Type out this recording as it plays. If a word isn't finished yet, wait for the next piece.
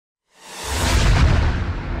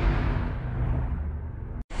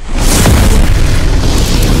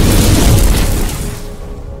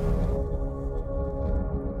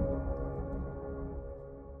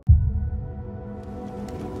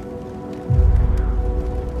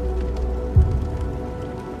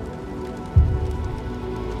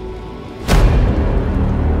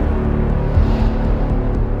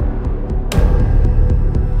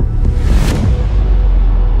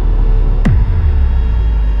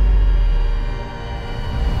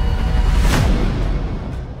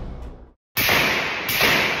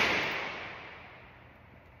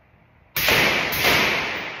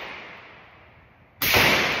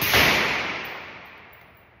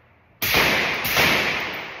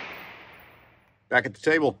Back at the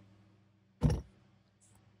table, we're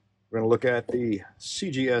going to look at the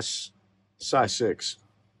CGS SCI-SIX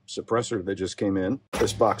suppressor that just came in.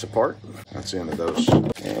 This box apart, that's the end of those.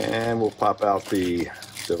 And we'll pop out the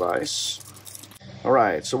device. All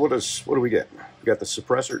right, so what do we get? We got the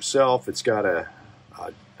suppressor itself. It's got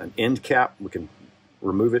an end cap. We can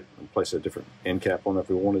remove it and place a different end cap on it if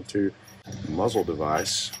we wanted to. Muzzle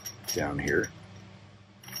device down here.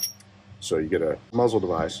 So you get a muzzle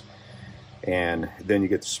device, and then you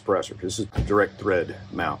get the suppressor. This is a direct thread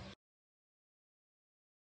mount.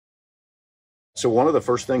 So one of the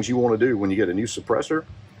first things you want to do when you get a new suppressor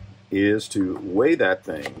is to weigh that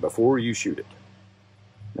thing before you shoot it.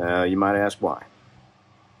 Now you might ask why.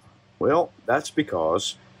 Well, that's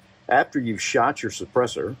because after you've shot your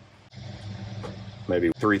suppressor,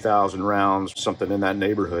 maybe 3,000 rounds, something in that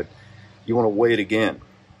neighborhood, you want to weigh it again.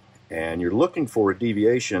 And you're looking for a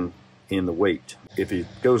deviation in the weight. If it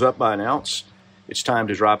goes up by an ounce, it's time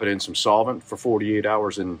to drop it in some solvent for 48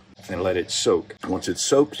 hours and let it soak. Once it's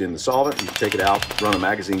soaked in the solvent, you can take it out, run a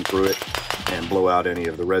magazine through it, and blow out any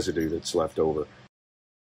of the residue that's left over.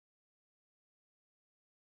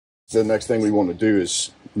 The next thing we want to do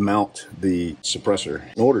is mount the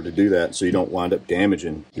suppressor. In order to do that, so you don't wind up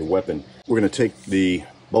damaging your weapon, we're going to take the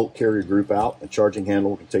bolt carrier group out, the charging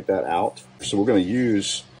handle, we can take that out. So we're going to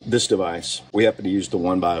use this device. We happen to use the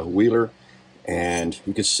one by Wheeler, and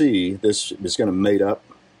you can see this is going to mate up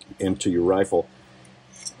into your rifle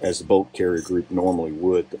as the bolt carrier group normally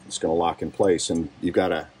would. It's going to lock in place, and you've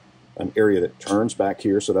got an area that turns back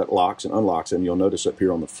here, so that locks and unlocks, and you'll notice up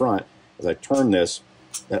here on the front, as I turn this,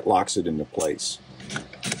 that locks it into place.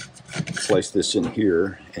 Place this in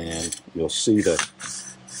here, and you'll see that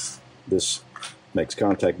this makes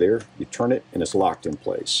contact there. You turn it, and it's locked in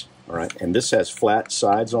place. All right, and this has flat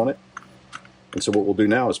sides on it. And so what we'll do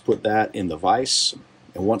now is put that in the vise,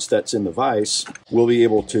 and once that's in the vise, we'll be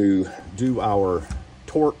able to do our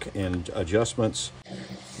torque and adjustments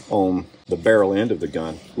on the barrel end of the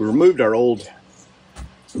gun. We removed our old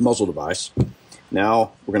muzzle device.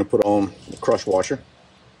 Now we're going to put on the crush washer,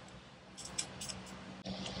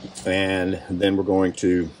 and then we're going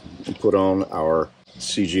to put on our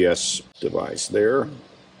CGS device there,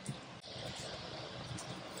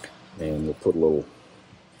 and we'll put a little,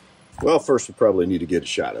 well, first we probably need to get a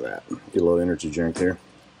shot of that. Get a little energy drink there,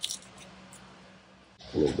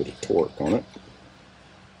 a little bit of torque on it.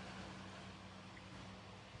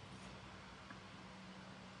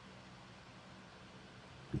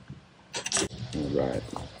 All right.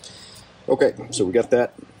 Okay, so we got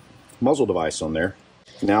that muzzle device on there.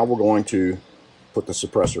 Now we're going to put the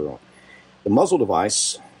suppressor on. The muzzle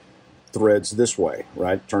device threads this way,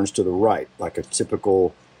 right? Turns to the right, like a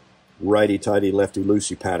typical righty-tighty,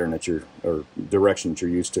 lefty-loosey pattern that or direction that you're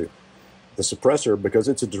used to. The suppressor, because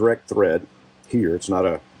it's a direct thread here, it's not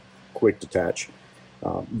a quick detach,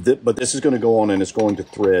 but this is going to go on and it's going to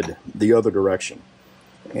thread the other direction.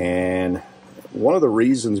 And one of the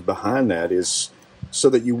reasons behind that is so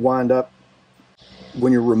that you wind up,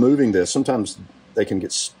 when you're removing this, sometimes they can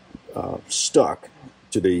get stuck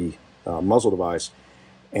to the muzzle device,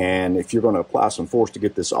 and if you're going to apply some force to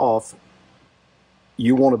get this off,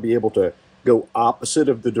 you want to be able to go opposite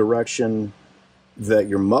of the direction that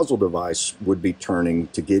your muzzle device would be turning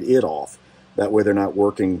to get it off. That way they're not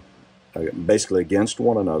working basically against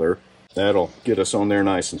one another. That'll get us on there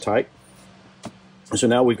nice and tight. So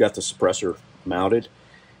now we've got the suppressor mounted,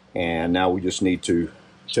 and now we just need to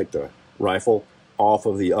take the rifle off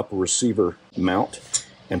of the upper receiver mount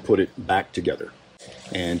and put it back together.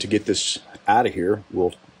 And to get this out of here,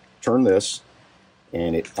 we'll turn this,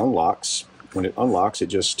 and it unlocks. When it unlocks, it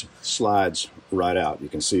just slides right out. You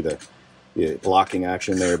can see the locking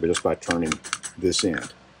action there, but just by turning this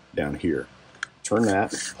end down here. Turn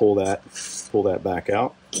that, pull that back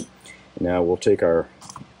out. Now we'll take our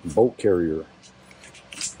bolt carrier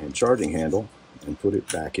and charging handle and put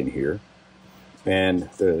it back in here. And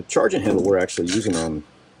the charging handle we're actually using on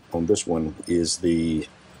this one is the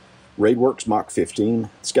Raidworx Mach 15.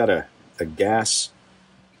 It's got a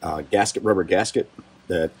rubber gasket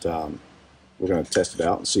that we're going to test it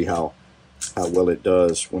out and see how well it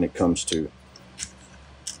does when it comes to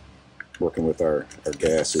working with our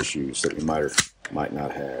gas issues that we might or might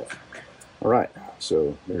not have. All right,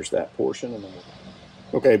 so there's that portion. And then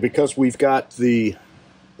okay, because we've got the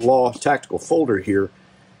Law tactical folder here,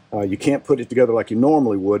 you can't put it together like you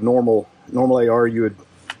normally would. Normal AR, you would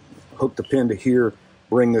hook the pin to here,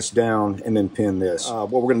 bring this down, and then pin this.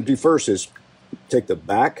 What we're going to do first is take the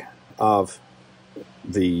back of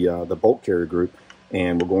the bolt carrier group,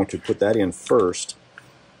 and we're going to put that in first,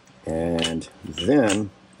 and then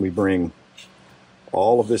we bring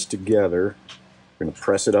all of this together We're going to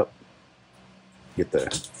press it up, get the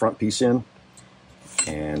front piece in,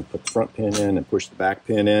 and put the front pin in and push the back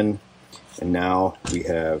pin in. And now we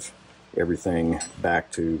have everything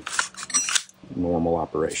back to normal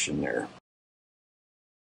operation there.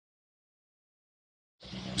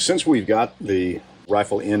 Since we've got the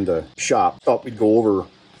rifle in the shop, I thought we'd go over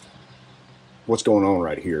what's going on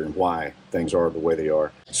right here and why things are the way they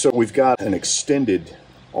are. So we've got an extended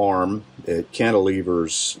arm. It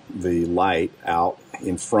cantilevers the light out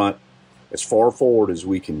in front as far forward as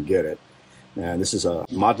we can get it. And this is a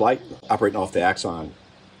mod light operating off the Axon,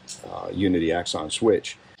 Unity Axon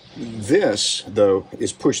switch. This, though,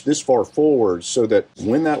 is pushed this far forward so that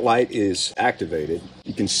when that light is activated,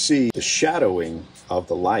 you can see the shadowing of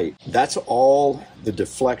the light. That's all the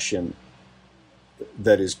deflection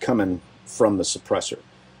that is coming from the suppressor.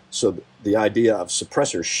 So the idea of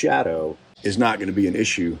suppressor shadow is not going to be an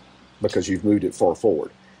issue because you've moved it far forward.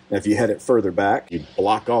 Now, if you had it further back, you'd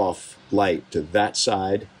block off light to that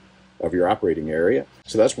side of your operating area.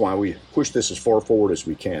 So that's why we push this as far forward as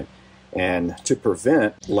we can. And to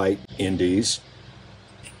prevent light NDs,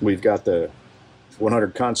 we've got the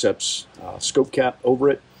 100 Concepts scope cap over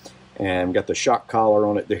it, and we've got the shock collar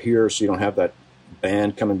on it here so you don't have that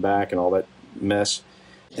band coming back and all that mess.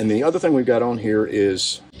 And the other thing we've got on here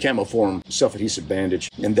is Camoform self-adhesive bandage,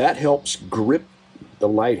 and that helps grip the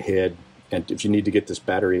light head. And if you need to get this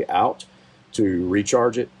battery out to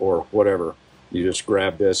recharge it or whatever, you just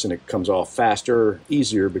grab this and it comes off faster,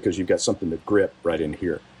 easier, because you've got something to grip right in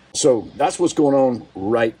here. So that's what's going on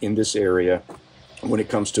right in this area when it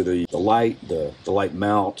comes to the light, the light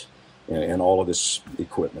mount, and all of this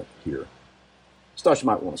equipment here. So I thought you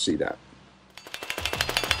might want to see that.